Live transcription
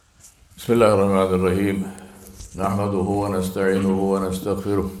بسم الله الرحمن الرحيم نحمده ونستعينه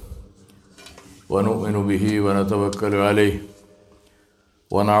ونستغفره ونؤمن به ونتوكل عليه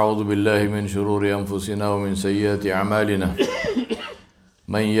ونعوذ بالله من شرور أنفسنا ومن سيئات أعمالنا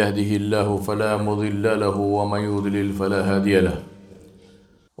من يهده الله فلا مضل له ومن يضلل فلا هادي له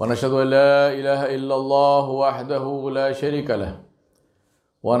ونشهد أن لا إله إلا الله وحده لا شريك له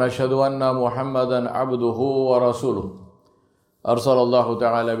ونشهد أن محمدا عبده ورسوله أرسل الله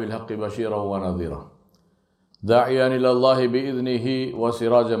تعالى بالحق بشيرا ونذيرا داعيا إلى الله بإذنه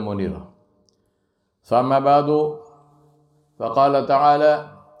وسراجا منيرا فأما بعد فقال تعالى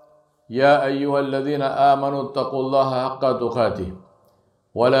يا أيها الذين آمنوا اتقوا الله حق تقاته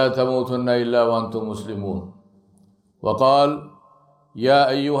ولا تموتن إلا وأنتم مسلمون وقال يا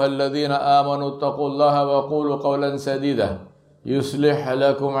أيها الذين آمنوا اتقوا الله وقولوا قولا سديدا يصلح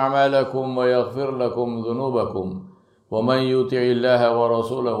لكم أعمالكم ويغفر لكم ذنوبكم ومن يطع الله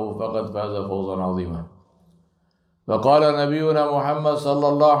ورسوله فقد فاز فوزا عظيما وقال نبينا محمد صلى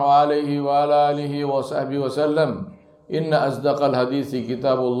الله عليه وعلى آله وصحبه وسلم إن أصدق الحديث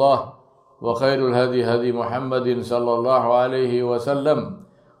كتاب الله وخير الهدي هدي محمد صلى الله عليه وسلم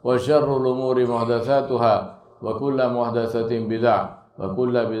وشر الأمور محدثاتها وكل محدثة بدعة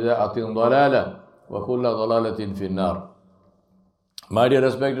وكل بدعة ضلالة وكل ضلالة في النار. My dear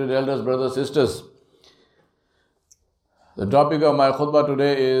respected elders, brothers, sisters, the topic of my khutbah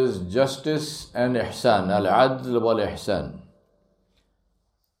today is justice and ihsan, Al-Adl wal Ihsan.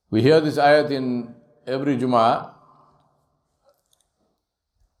 We hear this ayat in every Jumu'ah,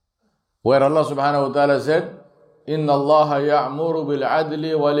 where Allah subhanahu wa ta'ala said, إِنَّ اللَّهَ يَأْمُرُ بِالْعَدْلِ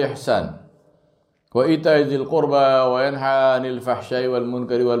وَالْإِحْسَانِ وَإِيتَاءِ ذِي الْقُرْبَى وَيَنْهَى عَنِ الْفَحْشَاءِ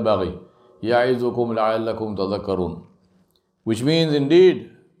وَالْمُنكَرِ وَالْبَغْيِ يَعِظُكُمْ لَعَلَّكُمْ تَذَكَّرُونَ. Which means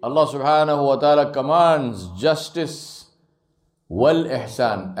indeed Allah subhanahu wa ta'ala commands justice wal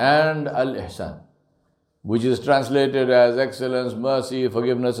ihsan and al ihsan, which is translated as excellence, mercy,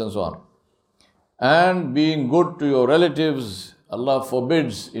 forgiveness and so on. And being good to your relatives. Allah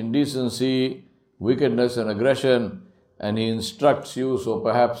forbids indecency, wickedness and aggression, and He instructs you, so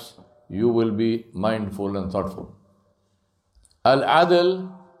perhaps you will be mindful and thoughtful.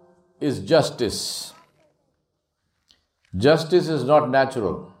 Al-Adl is justice. Justice is not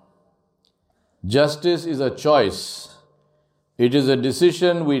natural. Justice is a choice. It is a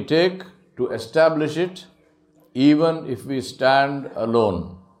decision we take to establish it, even if we stand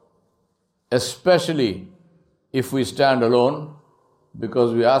alone. Especially if we stand alone,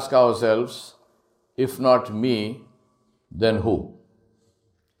 because we ask ourselves, if not me, then who?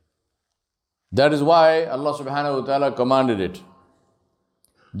 That is why Allah subhanahu wa ta'ala commanded it.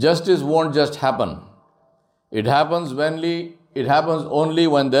 Justice won't just happen. It happens only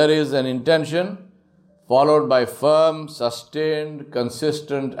when there is an intention followed by firm, sustained,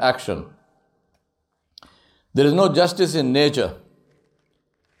 consistent action. There is no justice in nature.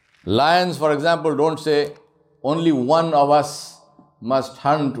 Lions, for example, don't say, only one of us must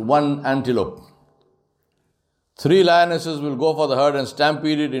hunt one antelope. 3 lionesses will go for the herd and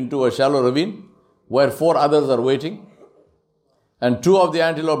stampede it into a shallow ravine where 4 others are waiting. And 2 of the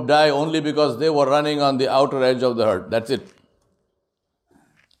antelope die only because they were running on the outer edge of the herd. That's it.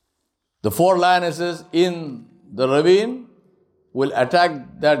 The 4 lionesses in the ravine will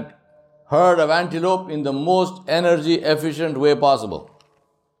attack that herd of antelope in the most energy efficient way possible.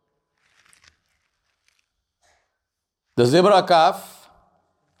 The zebra calf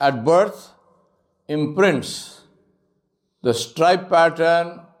at birth imprints the stripe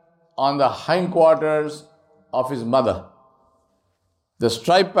pattern on the hindquarters of his mother. The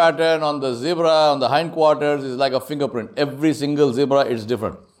stripe pattern on the zebra on the hindquarters is like a fingerprint. Every single zebra is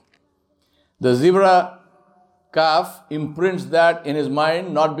different. The zebra calf imprints that in his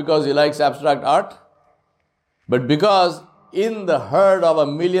mind, not because he likes abstract art, but because in the herd of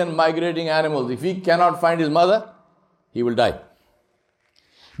 1 million migrating animals, if he cannot find his mother, he will die.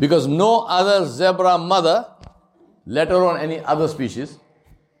 Because no other zebra mother, let alone any other species,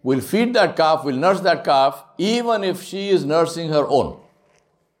 will feed that calf, will nurse that calf, even if she is nursing her own.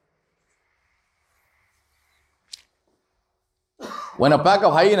 When a pack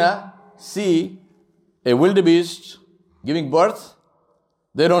of hyena see a wildebeest giving birth,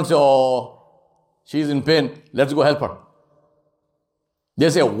 they don't say, oh, she's in pain, let's go help her.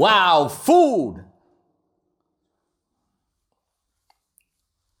 They say, wow, food.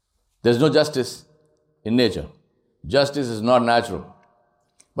 There's no justice in nature. Justice is not natural.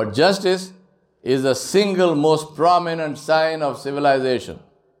 But justice is the single most prominent sign of civilization.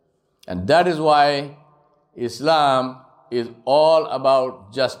 And that is why Islam is all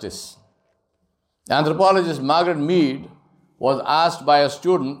about justice. Anthropologist Margaret Mead was asked by a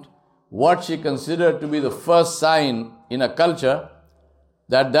student what she considered to be the first sign in a culture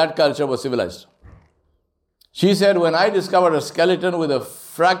that culture was civilized. She said, when I discovered a skeleton with a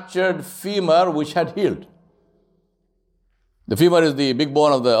fractured femur which had healed. The femur is the big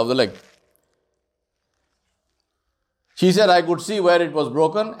bone of the leg. She said, I could see where it was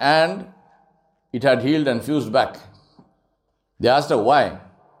broken and it had healed and fused back. They asked her why.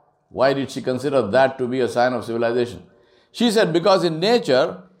 Why did she consider that to be a sign of civilization? She said, because in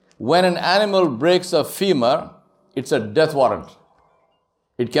nature, when an animal breaks a femur, it's a death warrant.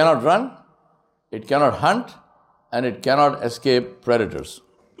 It cannot run, it cannot hunt, and it cannot escape predators.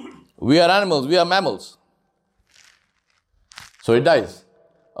 We are animals, we are mammals. So it dies.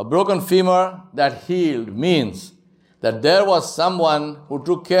 A broken femur that healed means that there was someone who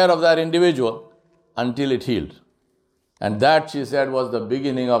took care of that individual until it healed. And that, she said, was the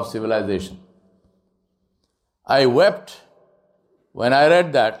beginning of civilization. I wept when I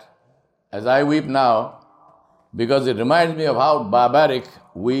read that, as I weep now, because it reminds me of how barbaric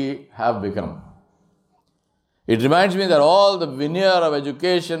we have become. It reminds me that all the veneer of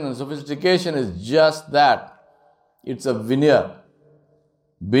education and sophistication is just that. It's a veneer.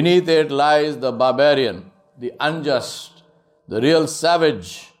 Beneath it lies the barbarian, the unjust, the real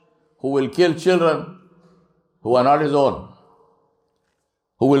savage who will kill children who are not his own,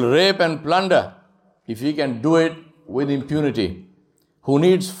 who will rape and plunder if he can do it with impunity, who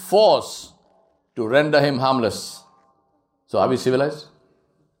needs force to render him harmless. So are we civilized?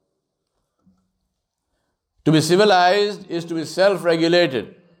 To be civilized is to be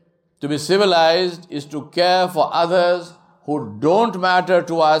self-regulated. To be civilized is to care for others who don't matter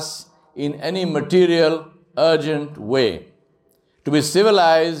to us in any material, urgent way. To be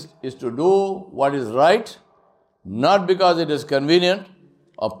civilized is to do what is right, not because it is convenient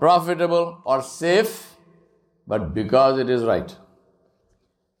or profitable or safe, but because it is right.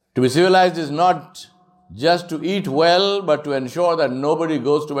 To be civilized is not just to eat well, but to ensure that nobody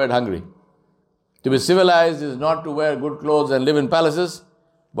goes to bed hungry. To be civilized is not to wear good clothes and live in palaces,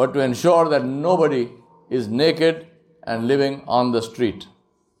 but to ensure that nobody is naked and living on the street.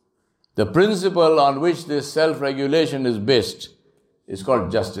 The principle on which this self-regulation is based is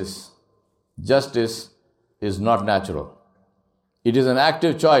called justice. Justice is not natural. It is an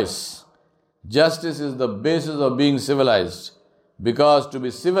active choice. Justice is the basis of being civilized, because to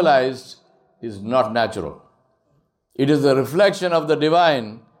be civilized is not natural. It is the reflection of the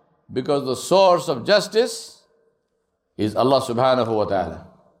divine, because the source of justice is Allah subhanahu wa ta'ala.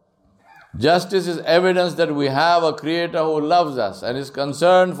 Justice is evidence that we have a creator who loves us and is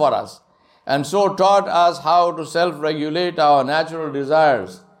concerned for us, and so taught us how to self-regulate our natural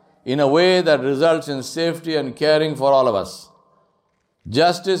desires in a way that results in safety and caring for all of us.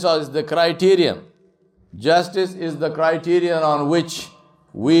 Justice is the criterion. Justice is the criterion on which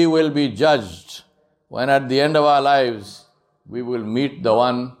we will be judged when at the end of our lives we will meet the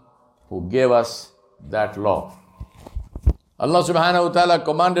one who gave us that law. Allah subhanahu wa ta'ala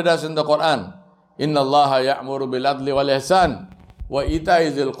commanded us in the Qur'an, إِنَّ اللَّهَ يَأْمُرُ بِالْعَدْلِ وَالْإِحْسَانِ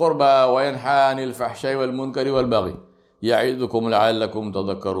وَإِيتَاءِ ذِي الْقُرْبَى وَيَنْهَى عَنِ الْفَحْشَاءِ وَالْمُنكَرِ وَالْبَغْيِ يَعِظُكُمْ لَعَلَّكُمْ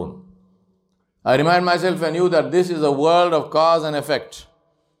تَذَكَّرُونَ. I remind myself and you that this is a world of cause and effect.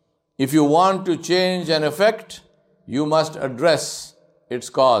 If you want to change an effect, you must address its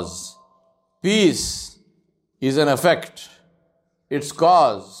cause. Peace is an effect. Its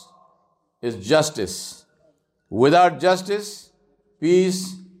cause is justice. Without justice,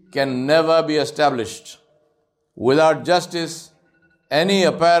 peace can never be established. Without justice, any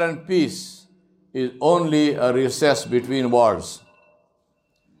apparent peace is only a recess between wars.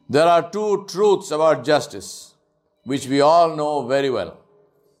 There are two truths about justice, which we all know very well.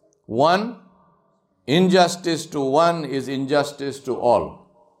 One, injustice to one is injustice to all.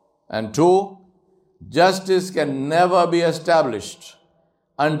 And two, justice can never be established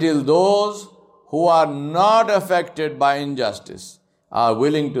until those who are not affected by injustice are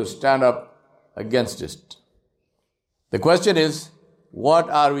willing to stand up against it. The question is, what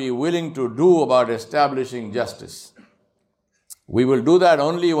are we willing to do about establishing justice? We will do that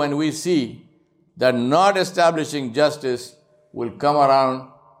only when we see that not establishing justice will come around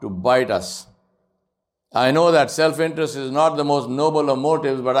to bite us. I know that self-interest is not the most noble of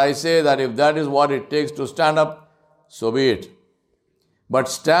motives, but I say that if that is what it takes to stand up, so be it. But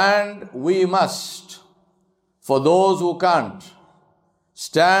stand we must for those who can't.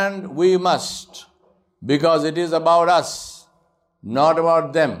 Stand we must because it is about us, not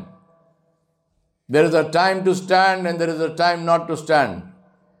about them. There is a time to stand and there is a time not to stand.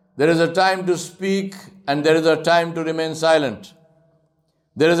 There is a time to speak and there is a time to remain silent.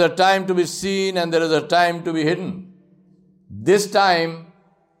 There is a time to be seen and there is a time to be hidden. This time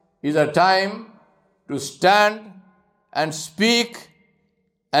is a time to stand and speak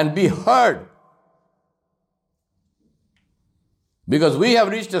and be heard. Because we have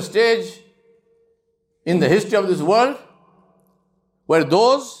reached a stage in the history of this world where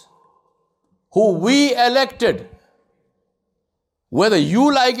those who we elected, whether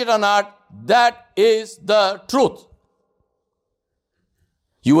you like it or not, that is the truth.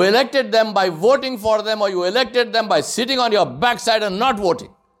 You elected them by voting for them, or you elected them by sitting on your backside and not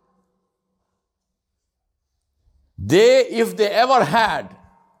voting. They, if they ever had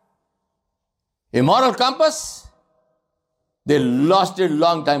a moral compass, they lost it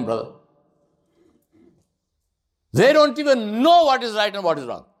long time, brother. They don't even know what is right and what is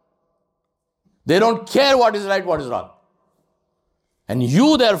wrong. They don't care what is right, what is wrong. And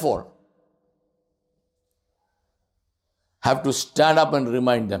you, therefore, have to stand up and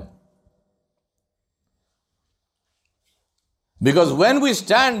remind them. Because when we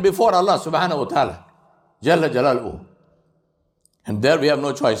stand before Allah subhanahu wa ta'ala, Jalla Jalaluhu, and there we have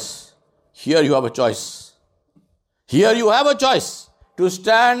no choice. Here you have a choice. Here you have a choice to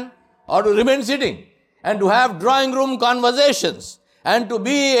stand or to remain sitting and to have drawing room conversations and to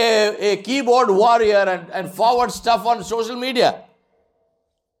be a keyboard warrior and forward stuff on social media.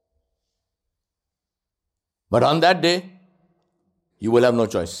 But on that day, you will have no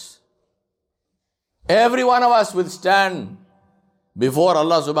choice. Every one of us will stand before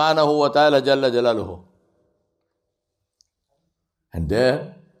Allah subhanahu wa ta'ala Jalla Jalaluhu. And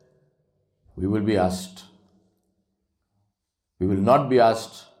there, we will be asked. We will not be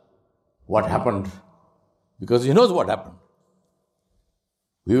asked what happened, because He knows what happened.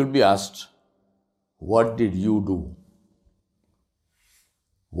 We will be asked, what did you do?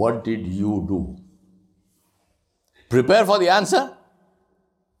 What did you do? Prepare for the answer,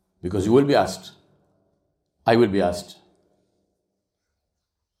 because you will be asked. I will be asked.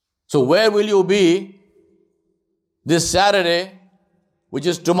 So where will you be this Saturday, which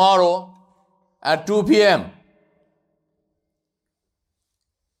is tomorrow at 2 p.m.?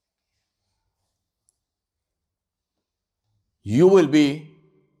 You will be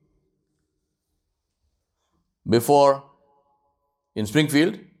in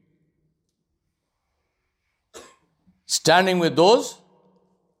Springfield, standing with those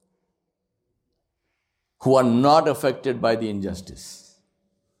who are not affected by the injustice.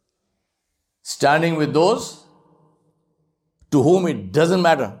 Standing with those to whom it doesn't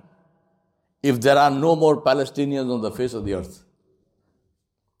matter if there are no more Palestinians on the face of the earth.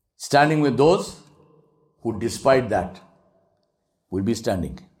 Standing with those who, despite that, will be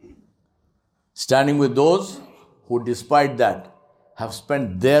standing. Standing with those who, despite that, have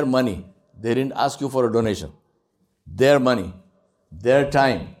spent their money. They didn't ask you for a donation. Their money, their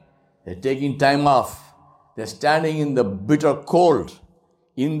time. They're taking time off. They're standing in the bitter cold,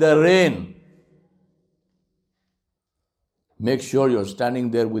 in the rain. Make sure you're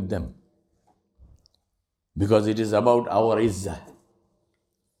standing there with them. Because it is about our izzah.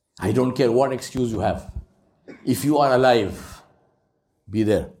 I don't care what excuse you have. If you are alive, be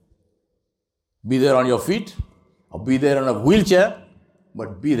there. Be there on your feet, or be there on a wheelchair,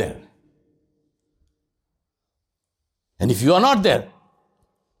 but be there. And if you are not there,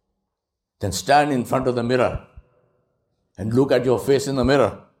 then stand in front of the mirror and look at your face in the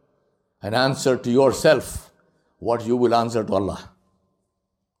mirror and answer to yourself what you will answer to Allah.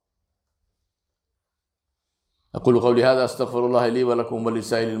 أقول قولي هذا أستغفر الله لي ولكم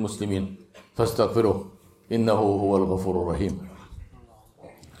ولسائر المسلمين فاستغفروه إنه هو الغفور الرحيم.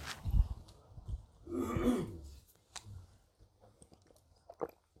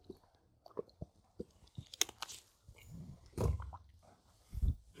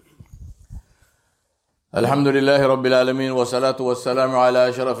 الحمد لله رب العالمين والصلاة والسلام على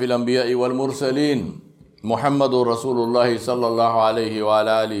أشرف الأنبياء والمرسلين محمد رسول الله صلى الله عليه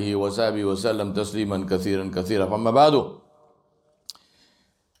وعلى آله وصحبه وسلم تسليما كثيرا كثيرا. فما بعد،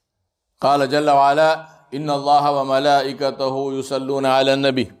 قال جل وعلا: إن الله وملائكته يصلون على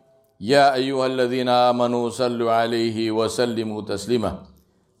النبي يا أيها الذين آمنوا صلوا عليه وسلموا تسليما.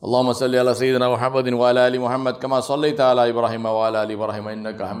 اللهم صل على سيدنا محمد وعلى آل محمد كما صليت على إبراهيم وعلى آل إبراهيم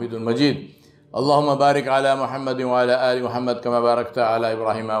إنك حميد مجيد. اللهم بارك على محمد وعلى آل محمد كما باركت على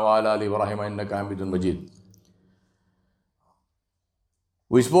إبراهيم وعلى آل إبراهيم إنك حميد مجيد.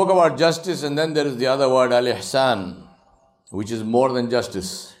 We spoke about justice, and then there is the other word, Al-Ihsaan, which is more than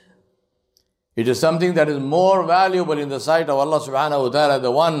justice. It is something that is more valuable in the sight of Allah subhanahu wa ta'ala,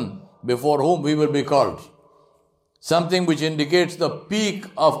 the one before whom we will be called. Something which indicates the peak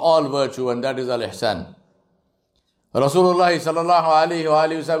of all virtue, and that is Al-Ihsaan. Rasulullah sallallahu alayhi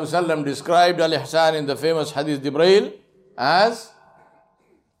wa sallam described Al-Ihsaan in the famous Hadith Jibreel as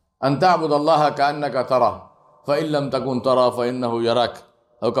أن تعبد الله كأنك تراه فإن لم تكن تراه فإنه يراك.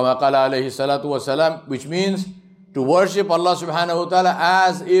 أو كما قال عليه الصلاة والسلام, which means to worship Allah subhanahu wa ta'ala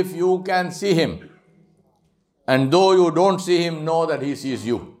as if you can see Him. And though you don't see Him, know that He sees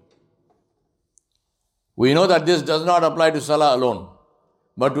you. We know that this does not apply to Salah alone,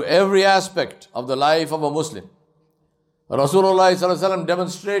 but to every aspect of the life of a Muslim. Rasulullah sallallahu alaihi wasallam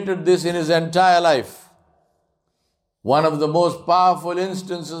demonstrated this in his entire life. One of the most powerful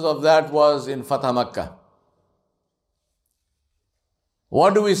instances of that was in Fatah Makkah.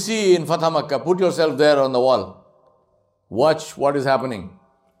 What do we see in Fatah Makkah? Put yourself there on the wall. Watch what is happening.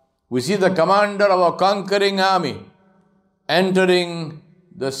 We see the commander of a conquering army entering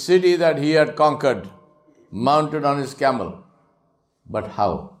the city that he had conquered, mounted on his camel. But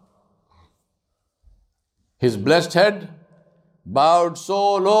how? His blessed head bowed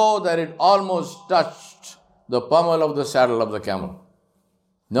so low that it almost touched the pommel of the saddle of the camel.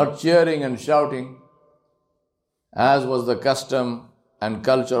 Not cheering and shouting, as was the custom and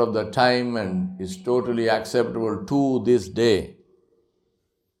culture of the time and is totally acceptable to this day.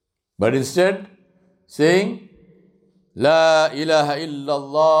 But instead, saying, La ilaha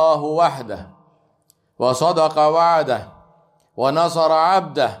illallah wahdah, wa sadaqa wa'dah, wa nasara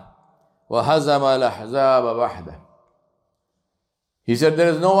abdah, wa hazama al-ahzaba wahdah. He said, there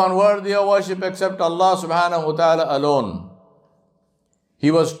is no one worthy of worship except Allah subhanahu wa ta'ala alone.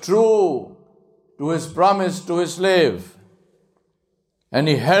 He was true to his promise to his slave, and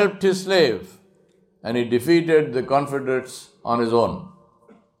he helped his slave, and he defeated the confederates on his own.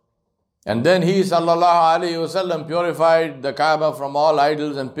 And then he, sallallahu alayhi wasallam, purified the Kaaba from all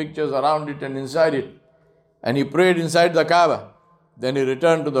idols and pictures around it and inside it. And he prayed inside the Kaaba. Then he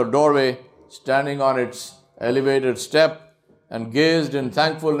returned to the doorway, standing on its elevated step, and gazed in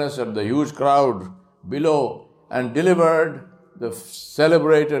thankfulness at the huge crowd below and delivered the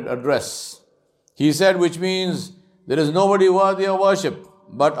celebrated address. He said, which means there is nobody worthy of worship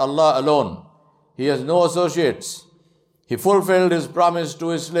but Allah alone. He has no associates. He fulfilled his promise to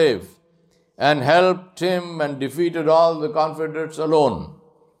his slave and helped him and defeated all the confederates alone.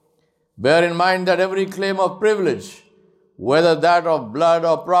 Bear in mind that every claim of privilege, whether that of blood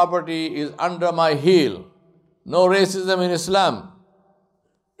or property, is under my heel. No racism in Islam.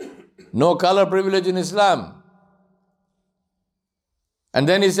 No color privilege in Islam. And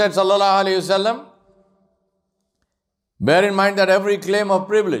then he said, sallallahu alayhi wasallam, bear in mind that every claim of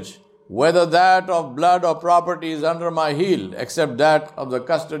privilege, whether that of blood or property, is under my heel, except that of the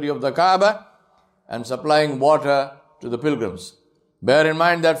custody of the Kaaba and supplying water to the pilgrims. Bear in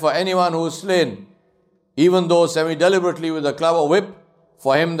mind that for anyone who is slain, even though semi-deliberately with a club or whip,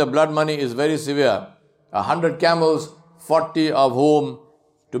 for him the blood money is very severe. 100 camels, 40 of whom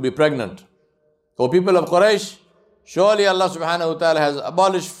to be pregnant. O people of Quraysh, surely Allah subhanahu wa ta'ala has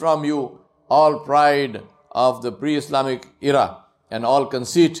abolished from you all pride of the pre-Islamic era and all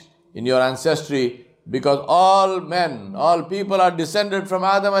conceit in your ancestry, because all men, all people are descended from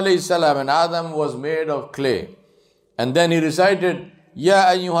Adam alayhi salam, and Adam was made of clay. And then he recited, Ya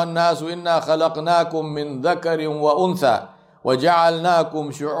ayyuhan nasu inna khalaqnakum min dhakarin wa untha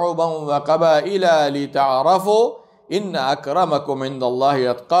وَجَعَلْنَاكُمْ شُعُوبًا وَقَبَائِلًا لِتَعْرَفُوا إِنَّ أَكْرَمَكُمْ عِنْدَ اللَّهِ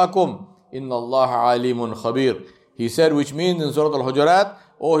أَتْقَاكُمْ إِنَّ اللَّهَ عَلِيمٌ خَبِيرٌ. He said, which means in Surah Al-Hujurat,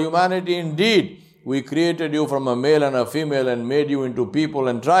 O humanity, indeed, we created you from a male and a female and made you into people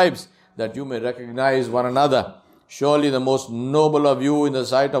and tribes that you may recognize one another. Surely the most noble of you in the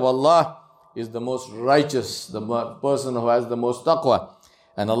sight of Allah is the most righteous, the person who has the most taqwa.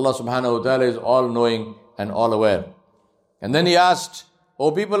 And Allah subhanahu wa ta'ala is all-knowing and all-aware. And then he asked, O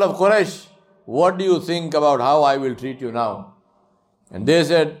people of Quraysh, what do you think about how I will treat you now? And they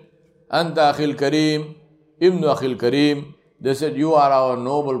said, Anta akhil kareem, ibnu akhil kareem. They said, you are our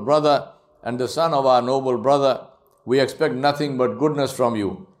noble brother and the son of our noble brother. We expect nothing but goodness from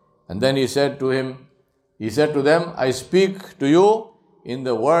you. And then he said to them, I speak to you in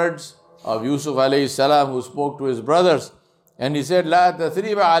the words of Yusuf alayhi salam, who spoke to his brothers. And he said, La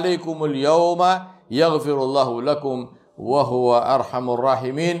tathriba alaykumul yawma yaghfirullahu lakum wa huwa arhamur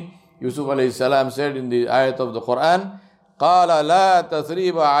rahimin. Yusuf alayhi salam said in the ayat of the Qur'an, Qala la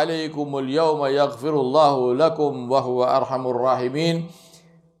tathriba alaykumul yawma yaghfirullahu lakum wa huwa arhamur rahimin.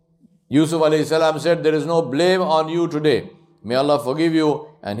 Yusuf alayhi salam said, there is no blame on you today. May Allah forgive you,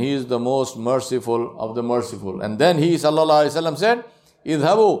 and He is the most merciful of the merciful. And then He, sallallahu alayhi wasallam, said,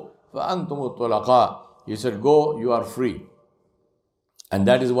 Idhabu fa antumut tulaqa. He said, go, you are free. And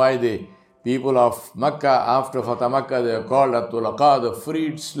that is why the people of Makkah, after Fatah Makkah, they are called at-tulaqa, the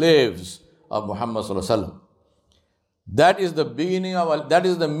freed slaves of Muhammad sallallahu alayhi wasallam. That is the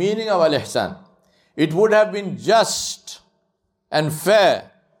meaning of Al-Ihsaan. It would have been just and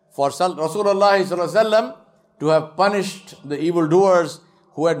fair for Rasulullah to have punished the evildoers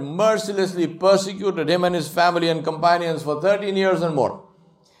who had mercilessly persecuted him and his family and companions for 13 years and more.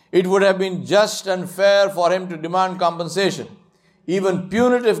 It would have been just and fair for him to demand compensation, even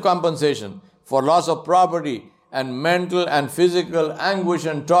punitive compensation, for loss of property and mental and physical anguish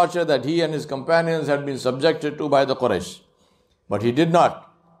and torture that he and his companions had been subjected to by the Quraysh. But he did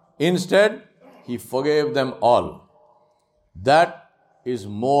not. Instead, he forgave them all. That is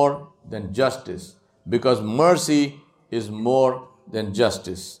more than justice, because mercy is more than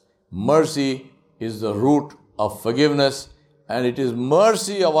justice. Mercy is the root of forgiveness, and it is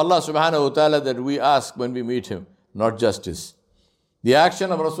mercy of Allah subhanahu wa ta'ala that we ask when we meet Him, not justice. The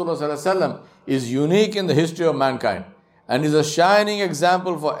action of Rasulullah is unique in the history of mankind and is a shining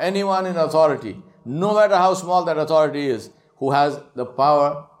example for anyone in authority, no matter how small that authority is, who has the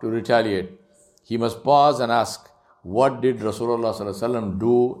power to retaliate. He must pause and ask, what did Rasulullah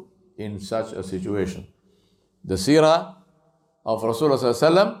do in such a situation? The seerah of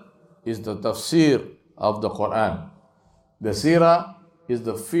Rasulullah is the tafsir of the Qur'an. The seerah is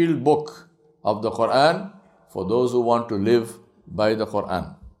the field book of the Qur'an for those who want to live by the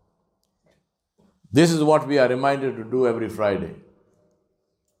Qur'an. This is what we are reminded to do every Friday.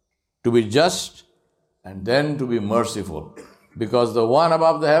 To be just and then to be merciful. Because the one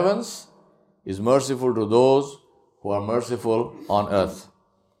above the heavens is merciful to those who are merciful on earth.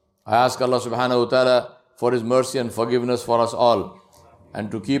 I ask Allah subhanahu wa ta'ala for His mercy and forgiveness for us all, and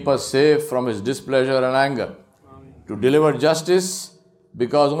to keep us safe from His displeasure and anger. To deliver justice,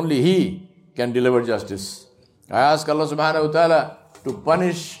 because only He can deliver justice. I ask Allah subhanahu wa ta'ala to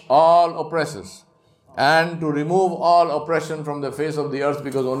punish all oppressors and to remove all oppression from the face of the earth,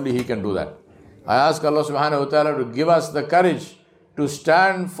 because only He can do that. I ask Allah subhanahu wa ta'ala to give us the courage to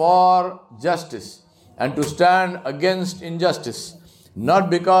stand for justice and to stand against injustice. Not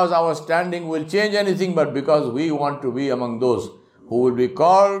because our standing will change anything, but because we want to be among those who will be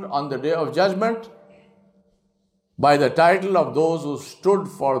called on the day of judgment by the title of those who stood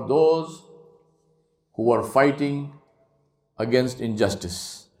for those who were fighting against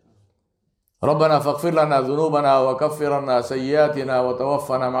injustice. ربنا فاغفر لنا ذنوبنا وكفر عنا سيئاتنا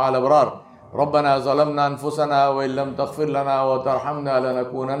وتوفنا مع الأبرار. ربنا ظلمنا أنفسنا وإن لم تغفر لنا وترحمنا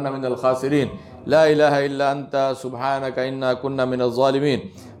لنكونن من الخاسرين. لا إله إلا أنت سبحانك إنا كنا من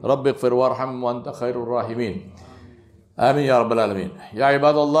الظالمين. رب اغفر وارحم وأنت خير الراحمين. آمين يا رب العالمين. يا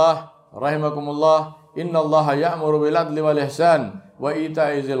عباد الله رحمكم الله، إن الله يأمر بالعدل والإحسان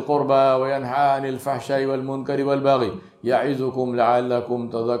وإيتاء ذي القربى وينهى عن الفحشاء والمنكر والبغي يعظكم لعلكم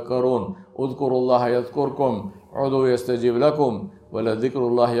تذكرون. اذكروا الله يذكركم، ادعوه يستجيب لكم، ولذكر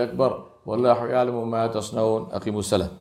الله أكبر، والله يعلم ما تصنعون. أقيموا الصلاة.